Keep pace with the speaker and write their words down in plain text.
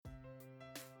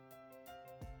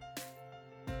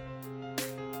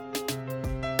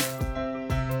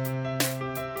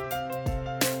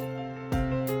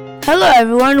Hello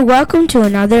everyone, welcome to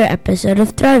another episode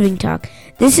of Thriving Talk.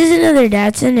 This is another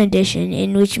Dadson edition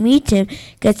in which me, Tim,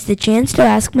 gets the chance to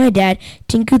ask my dad,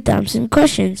 Tinku Thompson,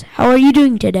 questions. How are you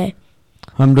doing today?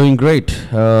 I'm doing great.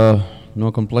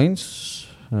 No complaints.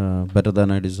 Better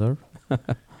than I deserve. No,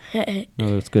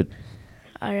 it's good.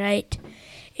 Alright.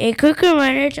 A quick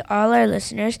reminder to all our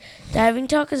listeners, Thriving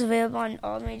Talk is available on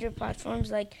all major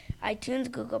platforms like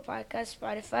iTunes, Google Podcasts,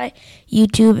 Spotify,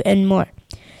 YouTube, and more.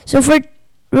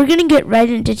 We're going to get right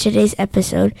into today's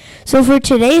episode. So for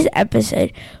today's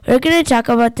episode, we're going to talk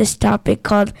about this topic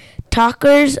called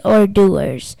talkers or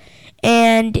doers.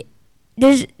 And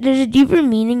there's a deeper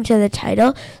meaning to the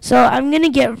title. So I'm going to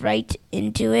get right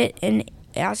into it and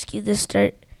ask you the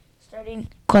starting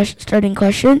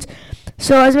questions.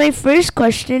 So as my first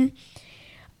question,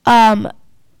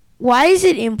 why is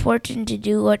it important to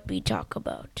do what we talk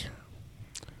about?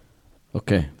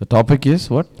 Okay. The topic is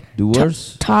what?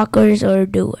 Doers? Talkers or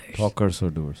doers. Talkers or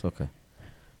doers. Okay.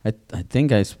 I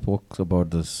think I spoke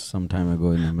about this some time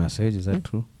ago in a message. Is that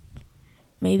true?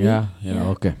 Maybe. Yeah.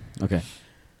 Okay.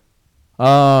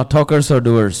 Talkers or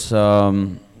doers.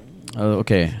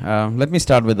 Okay. Let me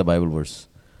start with the Bible verse.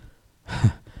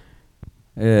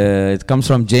 It comes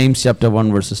from James chapter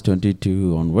 1 verses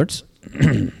 22 onwards.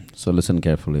 So listen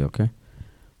carefully, okay?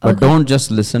 But don't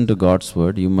just listen to God's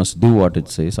word. You must do what it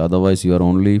says. Otherwise, you are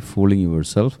only fooling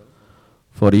yourself.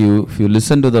 For you, if you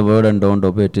listen to the word and don't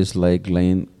obey, it is like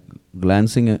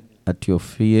glancing at your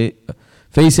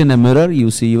face in a mirror.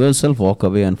 You see yourself, walk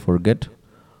away and forget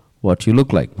what you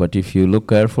look like. But if you look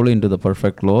carefully into the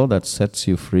perfect law that sets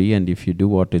you free, and if you do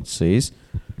what it says,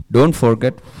 don't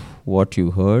forget what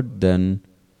you heard, then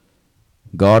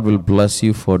God will bless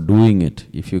you for doing it.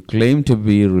 If you claim to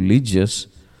be religious,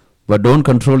 but don't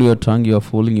control your tongue, you are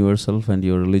fooling yourself and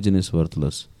your religion is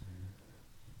worthless.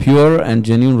 Pure and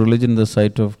genuine religion in the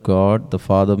sight of God the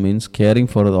Father means caring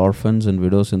for the orphans and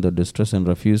widows in their distress and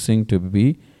refusing to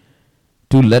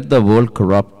let the world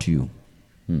corrupt you.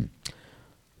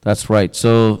 That's right.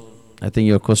 So I think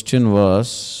your question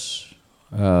was,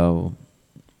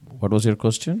 what was your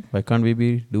question? Why can't we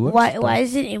be doers? Why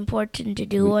is it important to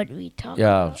do what we talk about?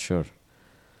 Yeah, sure.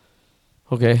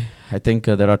 Okay, I think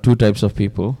there are two types of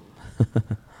people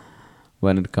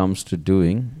when it comes to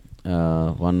doing.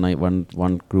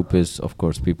 One group is, of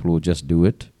course, people who just do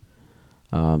it.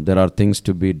 There are things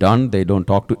to be done. They don't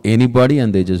talk to anybody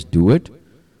and they just do it.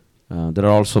 There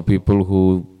are also people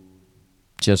who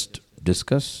just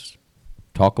discuss,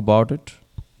 talk about it,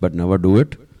 but never do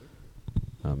it.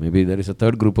 Maybe there is a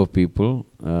third group of people.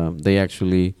 They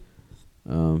actually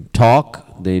talk,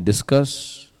 they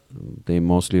discuss. They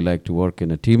mostly like to work in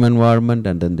a team environment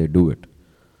and then they do it.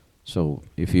 So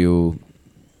if you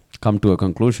come to a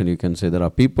conclusion, you can say there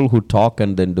are people who talk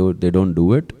and then they don't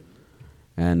do it.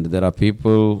 And there are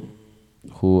people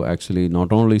who actually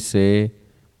not only say,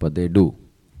 but they do.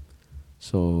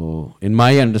 So in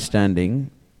my understanding,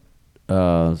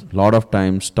 a lot of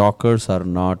times talkers are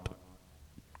not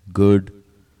good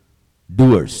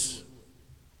doers.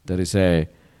 There is a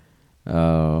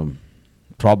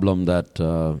problem that,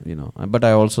 but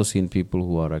I also seen people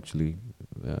who are actually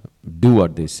do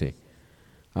what they say.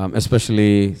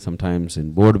 Especially sometimes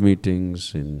in board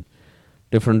meetings, in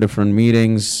different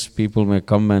meetings, people may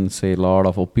come and say a lot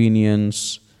of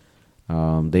opinions.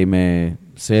 They may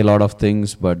say a lot of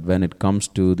things, but when it comes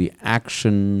to the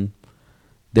action,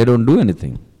 they don't do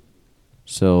anything.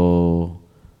 So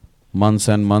months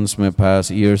and months may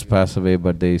pass, years pass away,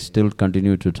 but they still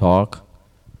continue to talk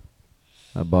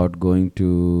about going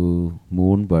to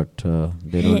moon, but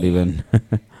they don't even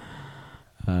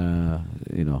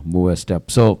move a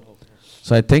step. So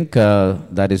I think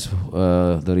that is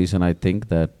the reason I think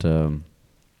that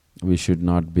we should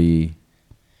not be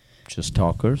just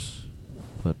talkers,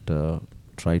 but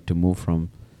try to move from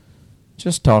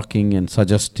just talking and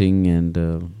suggesting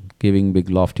and giving big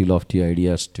lofty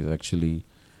ideas to actually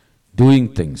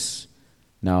doing things.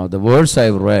 Now, the verse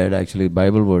I've read, actually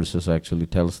Bible verses actually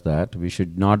tells that we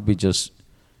should not be just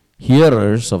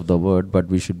hearers of the word, but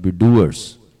we should be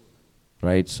doers,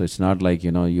 right? So it's not like,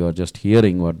 you are just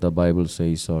hearing what the Bible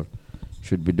says or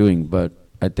should be doing, but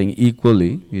I think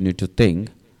equally you need to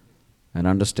think and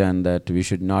understand that we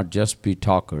should not just be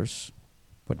talkers,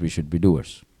 but we should be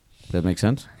doers. Does that make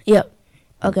sense? Yeah.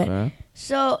 Okay.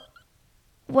 So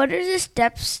what are the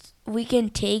steps we can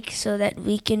take so that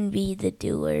we can be the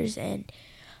doers, and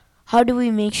how do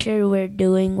we make sure we're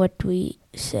doing what we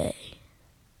say?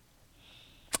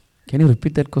 Can you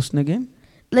repeat that question again?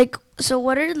 So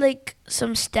what are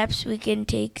some steps we can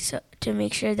take to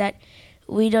make sure that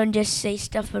we don't just say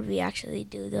stuff but we actually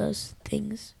do those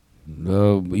things?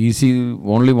 Easy,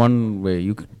 only one way.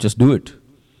 You just do it.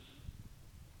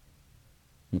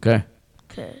 Okay.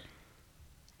 Okay.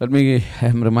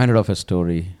 I'm reminded of a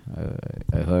story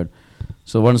I heard.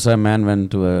 So once a man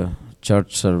went to a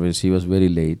church service. He was very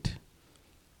late.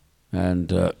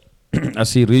 And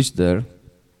as he reached there,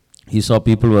 he saw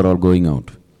people were all going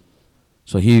out.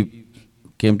 So he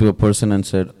came to a person and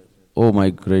said, "Oh my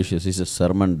gracious, is the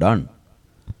sermon done?"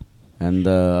 And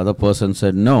the other person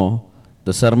said, "No,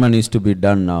 the sermon is to be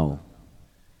done now."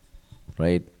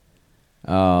 Right?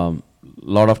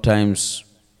 Lot of times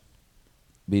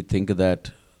we think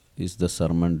that is the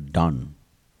sermon done.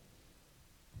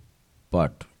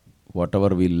 But whatever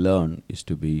we learn is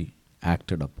to be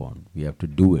acted upon. We have to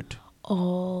do it.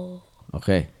 Oh.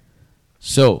 Okay.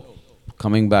 So,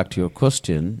 coming back to your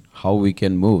question, how we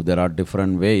can move, there are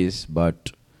different ways,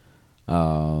 but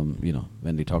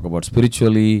when we talk about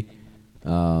spiritually,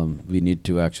 we need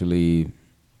to actually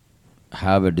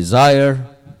have a desire,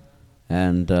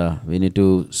 and we need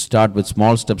to start with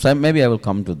small steps. Maybe I will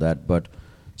come to that, but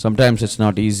sometimes it's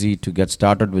not easy to get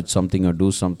started with something or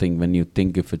do something when you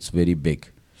think if it's very big.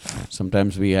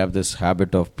 Sometimes we have this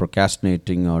habit of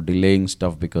procrastinating or delaying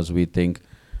stuff because we think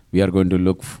we are going to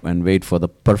look and wait for the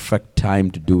perfect time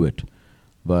to do it.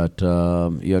 But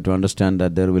you have to understand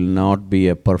that there will not be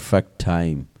a perfect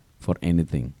time for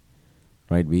anything,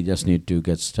 right? We just need to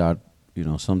get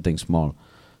something small.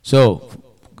 So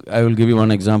I will give you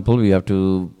one example. We have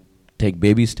to take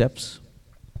baby steps.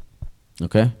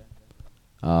 Okay.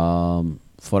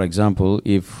 For example,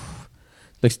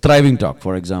 like Thriving Talk,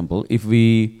 for example, if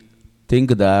we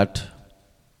think that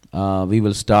we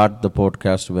will start the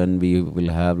podcast when we will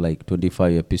have like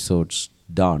 25 episodes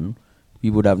done,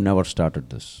 we would have never started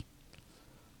this.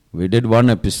 We did one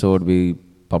episode, we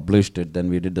published it, then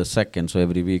we did the second, so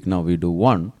every week now we do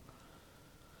one.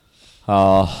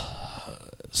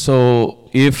 So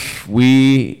if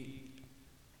we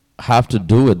have to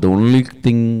do it, the only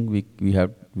thing we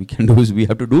can do is we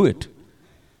have to do it,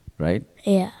 right?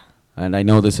 Yeah. And I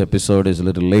know this episode is a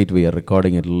little late, we are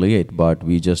recording it late, but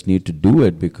we just need to do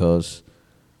it because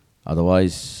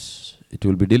otherwise it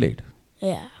will be delayed.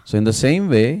 Yeah. So in the same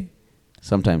way,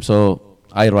 sometimes, so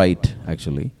I write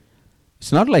actually.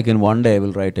 It's not like in one day I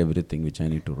will write everything which I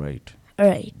need to write.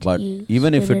 Right. But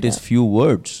even if it is few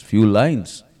words, few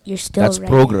lines, you're still that's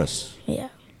writing. progress. Yeah.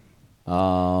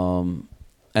 And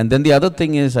then the other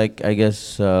thing is, I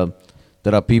guess there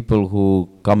are people who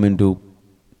come into,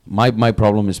 my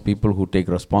problem is people who take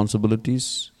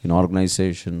responsibilities in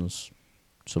organizations,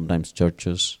 sometimes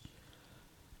churches,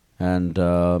 and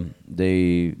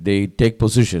they take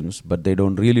positions, but they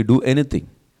don't really do anything,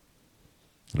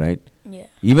 right? Yeah.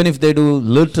 Even if they do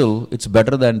little, it's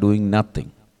better than doing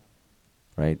nothing,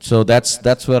 right? So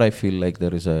that's where I feel like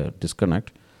there is a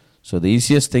disconnect. So the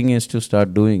easiest thing is to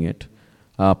start doing it.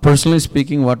 Personally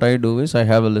speaking, what I do is I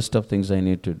have a list of things I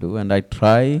need to do, and I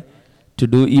try to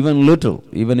do even little,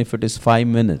 even if it is 5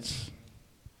 minutes.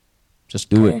 Just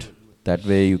do it. That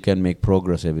way you can make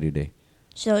progress every day.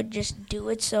 So just do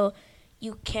it so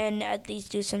you can at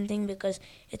least do something, because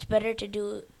it's better to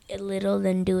do a little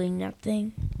than doing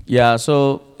nothing. Yeah,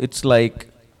 so it's like,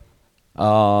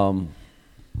 okay,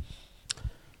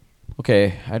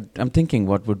 I'm thinking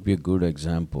what would be a good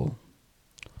example.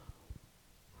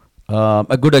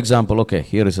 A good example, okay,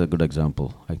 here is a good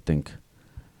example, I think.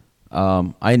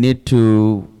 I need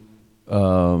to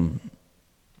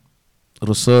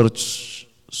research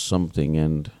something,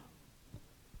 and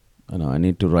I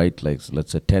need to write, like,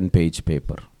 let's say 10-page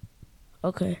paper.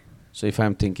 Okay. So if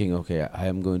I'm thinking, okay, I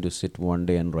am going to sit one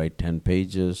day and write 10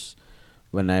 pages,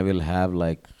 when I will have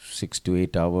like 6 to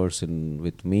 8 hours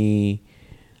with me,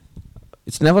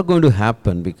 it's never going to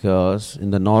happen, because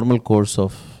in the normal course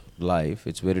of life,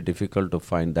 it's very difficult to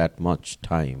find that much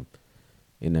time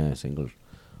in a single.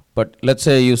 But let's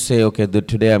say you say, okay,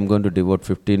 today I'm going to devote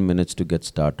 15 minutes to get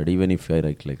started, even if I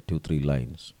write like 2-3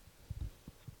 lines,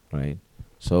 right?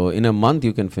 So in a month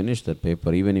you can finish that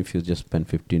paper, even if you just spend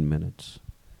 15 minutes,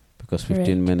 because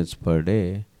 15 minutes per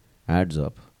day adds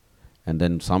up. And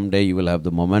then someday you will have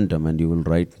the momentum and you will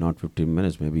write not 15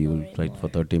 minutes, maybe you will write for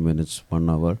 30 minutes, 1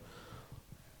 hour.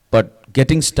 But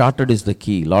getting started is the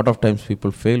key. A lot of times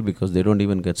people fail because they don't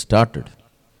even get started.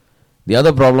 The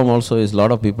other problem also is a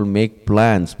lot of people make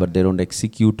plans, but they don't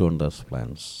execute on those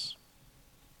plans.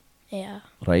 Yeah.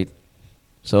 Right?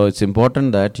 So it's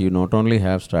important that you not only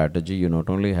have strategy, you not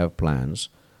only have plans,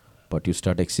 but you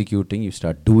start executing, you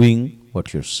start doing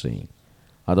what you're saying.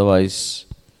 Otherwise,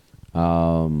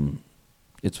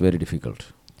 it's very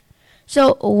difficult.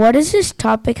 So what does this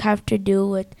topic have to do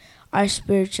with our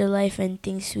spiritual life and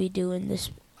things we do in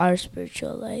our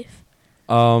spiritual life?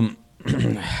 Um,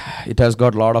 it has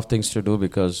got a lot of things to do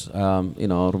because,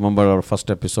 remember our first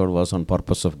episode was on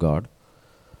purpose of God.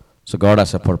 So God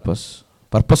has a purpose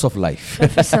of life.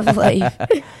 Purpose of life.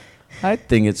 I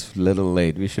think it's a little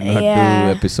late. We should not do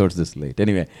Yeah. episodes this late.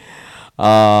 Anyway,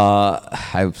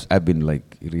 I've been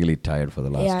like really tired for the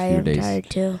last Yeah, I few am days. tired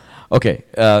too. Okay,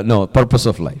 no, purpose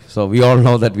of life. So we all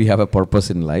know that we have a purpose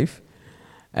in life,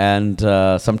 and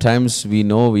sometimes we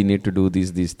know we need to do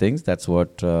these things. That's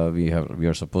what we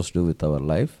are supposed to do with our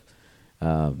life.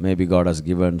 Maybe God has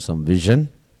given some vision,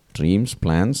 dreams,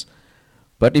 plans,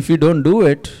 but if we don't do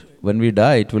it, when we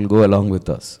die, it will go along with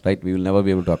us, right? We will never be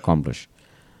able to accomplish.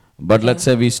 But let's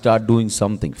say we start doing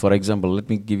something. For example, let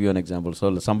me give you an example.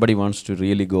 So somebody wants to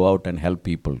really go out and help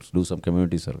people, do some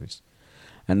community service.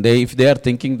 And if they are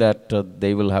thinking that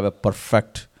they will have a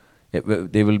perfect,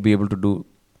 they will be able to do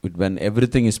it when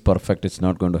everything is perfect, it's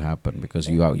not going to happen because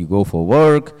you go for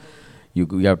work, you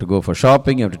have to go for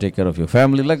shopping, you have to take care of your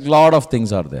family, like a lot of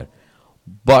things are there.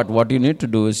 But what you need to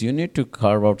do is you need to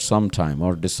carve out some time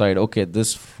or decide, okay,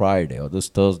 this Friday or this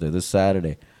Thursday, this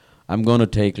Saturday, I'm going to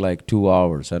take like 2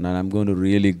 hours and I'm going to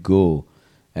really go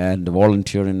and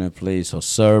volunteer in a place or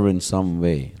serve in some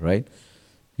way, right?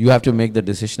 You have to make the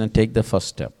decision and take the first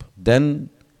step. Then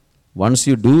once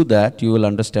you do that, you will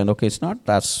understand, okay, it's not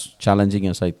as challenging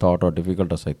as I thought or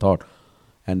difficult as I thought.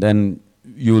 And then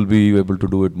you will be able to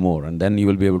do it more and then you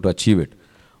will be able to achieve it.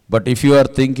 But if you are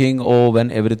thinking, oh,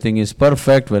 when everything is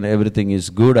perfect, when everything is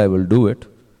good, I will do it,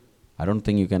 I don't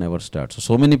think you can ever start.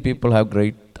 So many people have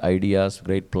great ideas,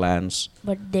 great plans.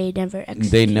 But they never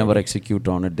execute. They never execute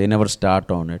on it. They never start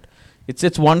on it.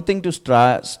 It's one thing to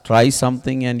try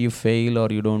something and you fail or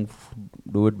you don't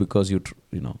do it because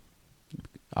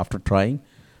after trying.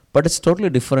 But it's totally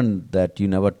different that you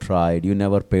never tried, you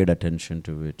never paid attention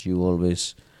to it. You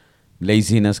always,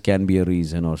 laziness can be a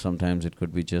reason, or sometimes it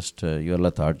could be just you're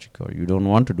lethargic or you don't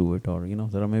want to do it, or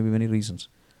there are maybe many reasons.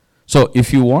 So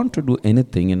if you want to do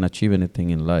anything and achieve anything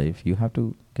in life, you have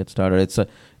to get started.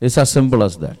 It's as simple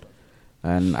as that.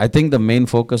 And I think the main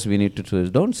focus we need to do is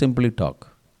don't simply talk.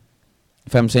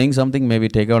 If I'm saying something, maybe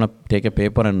take a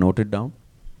paper and note it down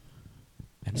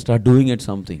and start doing it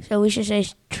something. So we should say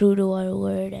true to our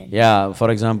word. And Yeah, for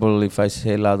example, if I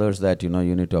tell others that, you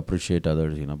need to appreciate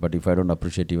others, but if I don't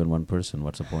appreciate even one person,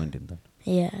 what's the point in that?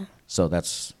 Yeah. So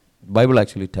that's, Bible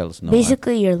actually tells no.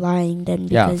 Basically, you're lying then.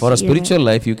 Yeah, for a you're spiritual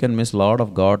life, you can miss a lot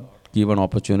of God-given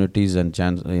opportunities and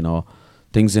chance,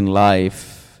 things in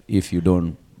life if you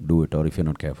don't do it or if you're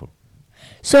not careful.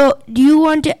 So, do you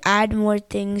want to add more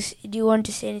things? Do you want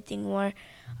to say anything more?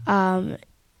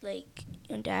 Like,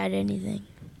 you want to add anything?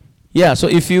 Yeah, so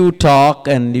if you talk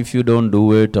and if you don't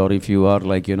do it, or if you are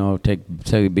like,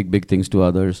 say big things to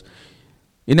others,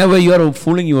 in a way you are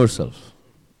fooling yourself.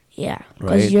 Yeah,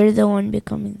 because Right. you're the one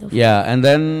becoming the. Yeah, and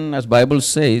then as Bible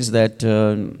says that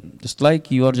just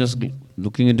like you are just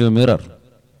looking into a mirror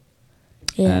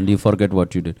Yeah. and you forget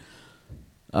what you did.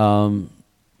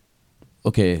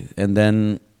 Okay, and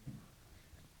then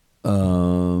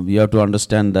we have to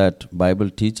understand that Bible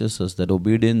teaches us that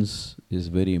obedience is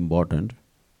very important.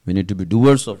 We need to be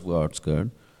doers of God's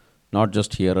word, not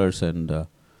just hearers,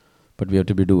 but we have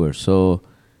to be doers. So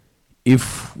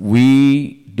if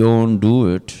we don't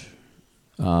do it,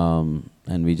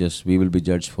 and we will be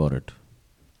judged for it.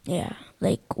 Yeah,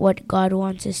 like what God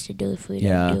wants us to do if we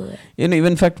don't do it. Even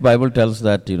in fact, Bible tells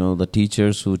that the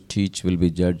teachers who teach will be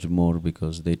judged more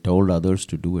because they told others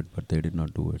to do it, but they did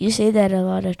not do it. You say that a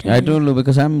lot of times. I don't know,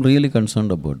 because I'm really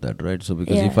concerned about that, right? So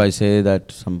because if Yeah. I say that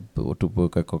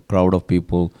to a crowd of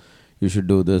people, you should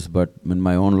do this, but in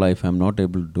my own life I'm not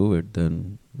able to do it,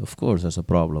 then of course that's a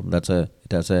problem.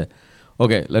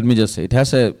 Okay, let me just say, it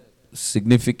has a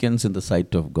significance in the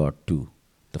sight of God too.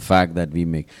 The fact that we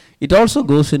make it also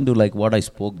goes into like what I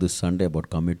spoke this Sunday about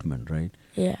commitment, right?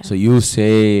 Yeah. So you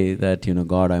say that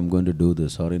God, I'm going to do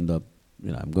this, or I'm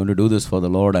going to do this for the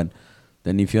Lord, and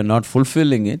then if you're not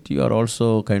fulfilling it, you are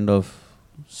also kind of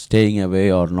staying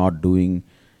away or not doing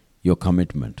your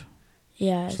commitment.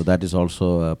 Yeah. So that is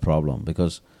also a problem,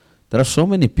 because there are so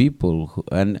many people who,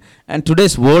 and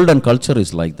today's world and culture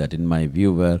is like that, in my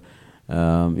view, where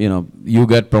you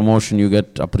get promotion, you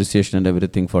get appreciation and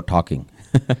everything for talking.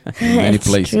 In many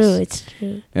places. It's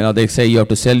true. They say you have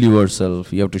to sell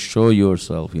yourself, you have to show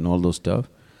yourself, all those stuff.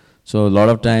 So a lot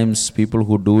of times people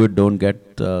who do it don't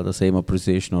get the same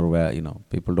appreciation, or where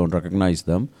people don't recognize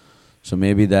them. So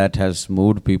maybe that has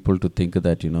moved people to think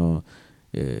that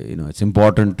it's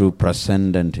important to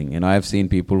present and thing. I've seen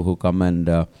people who come and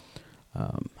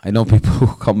I know people who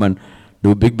come and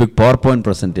do big PowerPoint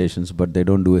presentations, but they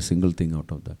don't do a single thing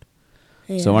out of that.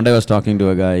 Yeah. So one day I was talking to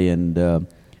a guy, and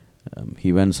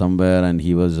He went somewhere and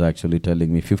he was actually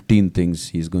telling me 15 things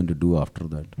he's going to do after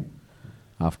that.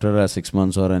 After 6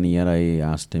 months or a year, I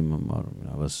asked him, or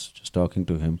I was just talking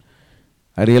to him.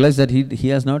 I realized that he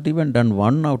has not even done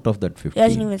one out of that 15. He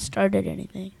hasn't even started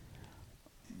anything.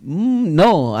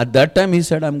 No, at that time he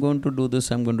said, I'm going to do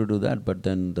this, I'm going to do that. But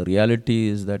then the reality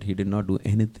is that he did not do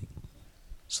anything.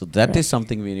 So that is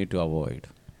something we need to avoid.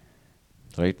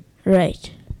 Right?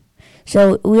 Right.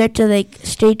 So we have to like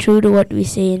stay true to what we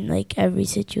say in like every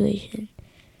situation.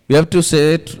 We have to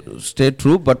stay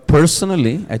true, but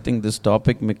personally, I think this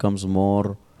topic becomes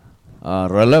more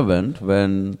relevant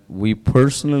when we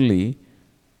personally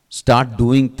start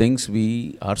doing things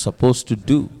we are supposed to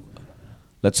do.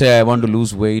 Let's say I want to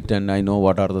lose weight and I know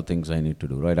what are the things I need to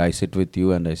do, right? I sit with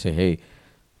you and I say, hey,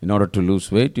 in order to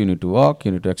lose weight, you need to walk,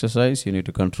 you need to exercise, you need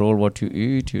to control what you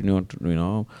eat, you need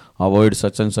to, avoid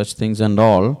such and such things and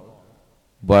all.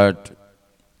 But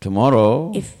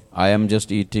tomorrow, if I am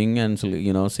just eating and,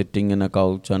 sitting in a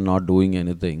couch and not doing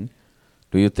anything,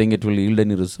 do you think it will yield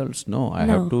any results? No, I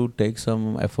have to take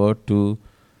some effort to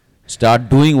start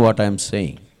doing what I am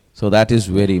saying. So that is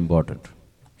very important.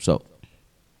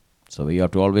 So we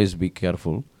have to always be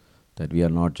careful that we are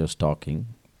not just talking,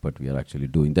 but we are actually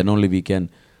doing. Then only we can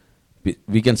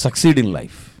succeed in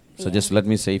life. So just let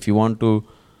me say, if you want to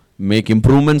make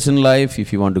improvements in life,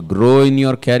 if you want to grow in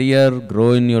your career,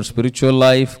 grow in your spiritual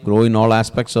life, grow in all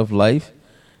aspects of life,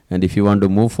 and if you want to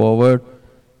move forward,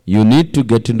 you need to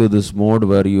get into this mode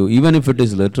where you, even if it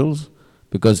is little,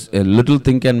 because a little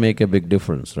thing can make a big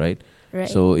difference, right?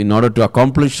 So in order to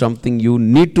accomplish something, you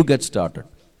need to get started.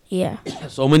 Yeah.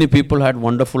 So many people had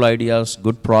wonderful ideas,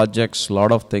 good projects,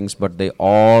 lot of things, but they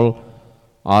all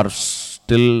are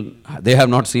still, they have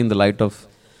not seen the light of.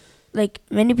 Like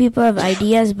many people have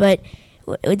ideas, but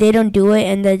they don't do it,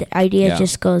 and the idea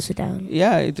just goes down.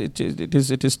 Yeah, it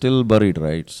is still buried,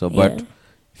 right? So, but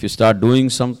if you start doing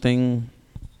something,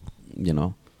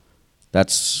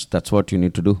 that's what you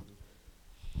need to do.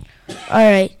 All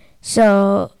right.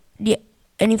 So,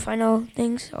 any final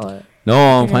things or?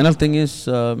 No, final thing is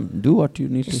do what you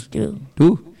need to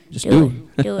do. Just do.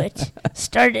 Do it.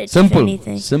 Start it.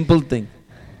 Simple thing.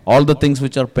 All the things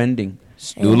which are pending,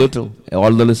 do little.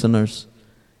 All the listeners,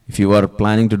 if you are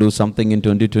planning to do something in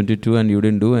 2022 and you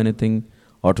didn't do anything,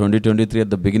 or 2023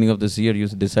 at the beginning of this year you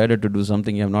decided to do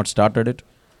something, you have not started it.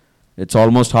 It's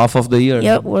almost half of the year.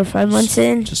 Yep, we're 5 months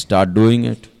in. Just start doing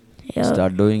it. Yep.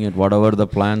 Start doing it. Whatever the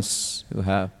plans you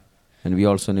have, and we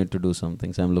also need to do some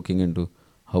things. I'm looking into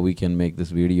how we can make this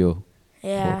video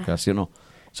podcast,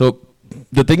 So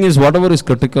the thing is, whatever is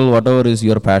critical, whatever is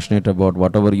you're passionate about,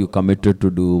 whatever you committed to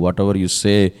do, whatever you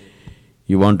say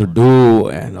you want to do,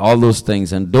 and all those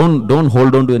things, and don't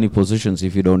hold on to any positions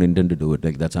if you don't intend to do it.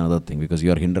 Like that's another thing, because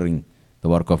you are hindering the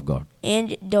work of God.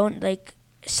 And don't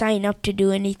sign up to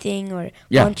do anything or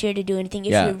volunteer to do anything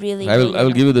if you really. I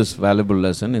will give you this valuable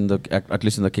lesson at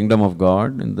least in the kingdom of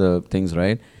God, in the things,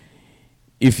 right?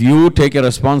 If you take a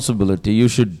responsibility, you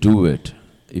should do it.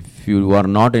 If you are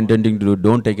not intending to do it,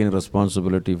 don't take any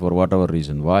responsibility for whatever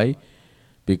reason. Why?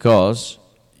 Because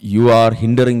you are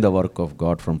hindering the work of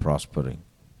God from prospering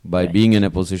by being in a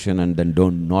position and then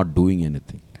not doing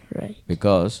anything. Right.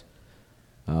 Because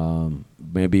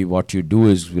maybe what you do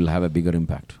will have a bigger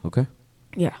impact. Okay?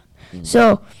 Yeah.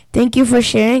 So thank you for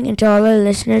sharing, and to all our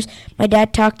listeners, my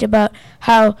dad talked about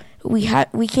how we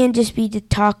can't just be the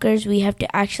talkers, we have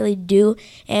to actually do.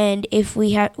 And if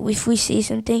we say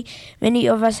something, many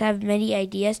of us have many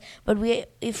ideas, but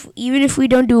even if we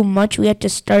don't do much, we have to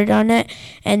start on it,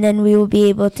 and then we will be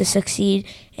able to succeed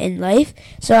in life.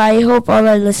 So I hope all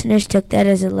our listeners took that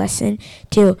as a lesson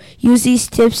to use these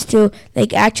tips to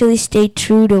actually stay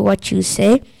true to what you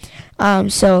say.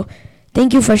 So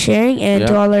thank you for sharing, and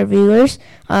to all our viewers,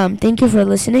 thank you for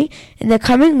listening. In the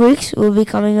coming weeks, we'll be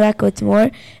coming back with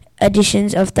more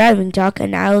editions of Thriving Talk,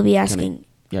 and I will be asking.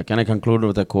 Can I conclude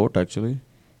with a quote actually?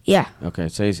 Yeah. Okay,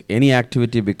 it says, any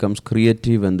activity becomes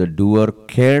creative when the doer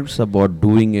cares about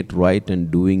doing it right and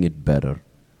doing it better.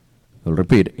 I'll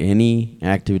repeat, any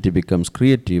activity becomes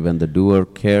creative when the doer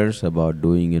cares about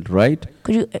doing it right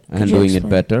and doing it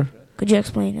better. Could you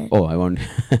explain it? Oh, I want.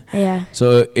 Yeah.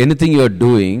 So anything you're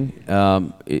doing,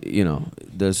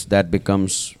 that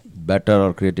becomes better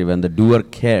or creative when the doer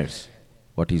cares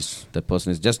what the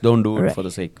person is. Just don't do it for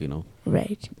the sake,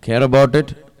 Right. Care about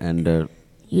it and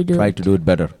try to do it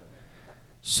better.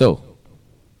 So,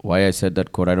 why I said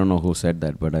that quote, I don't know who said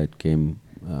that, but it came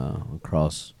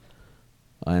across.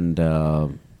 And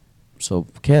so,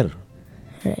 care.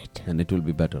 Right. And it will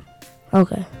be better.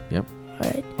 Okay. Yep. All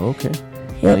right. Okay.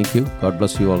 Yep. Thank you. God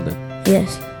bless you all then.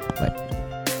 Yes. Bye.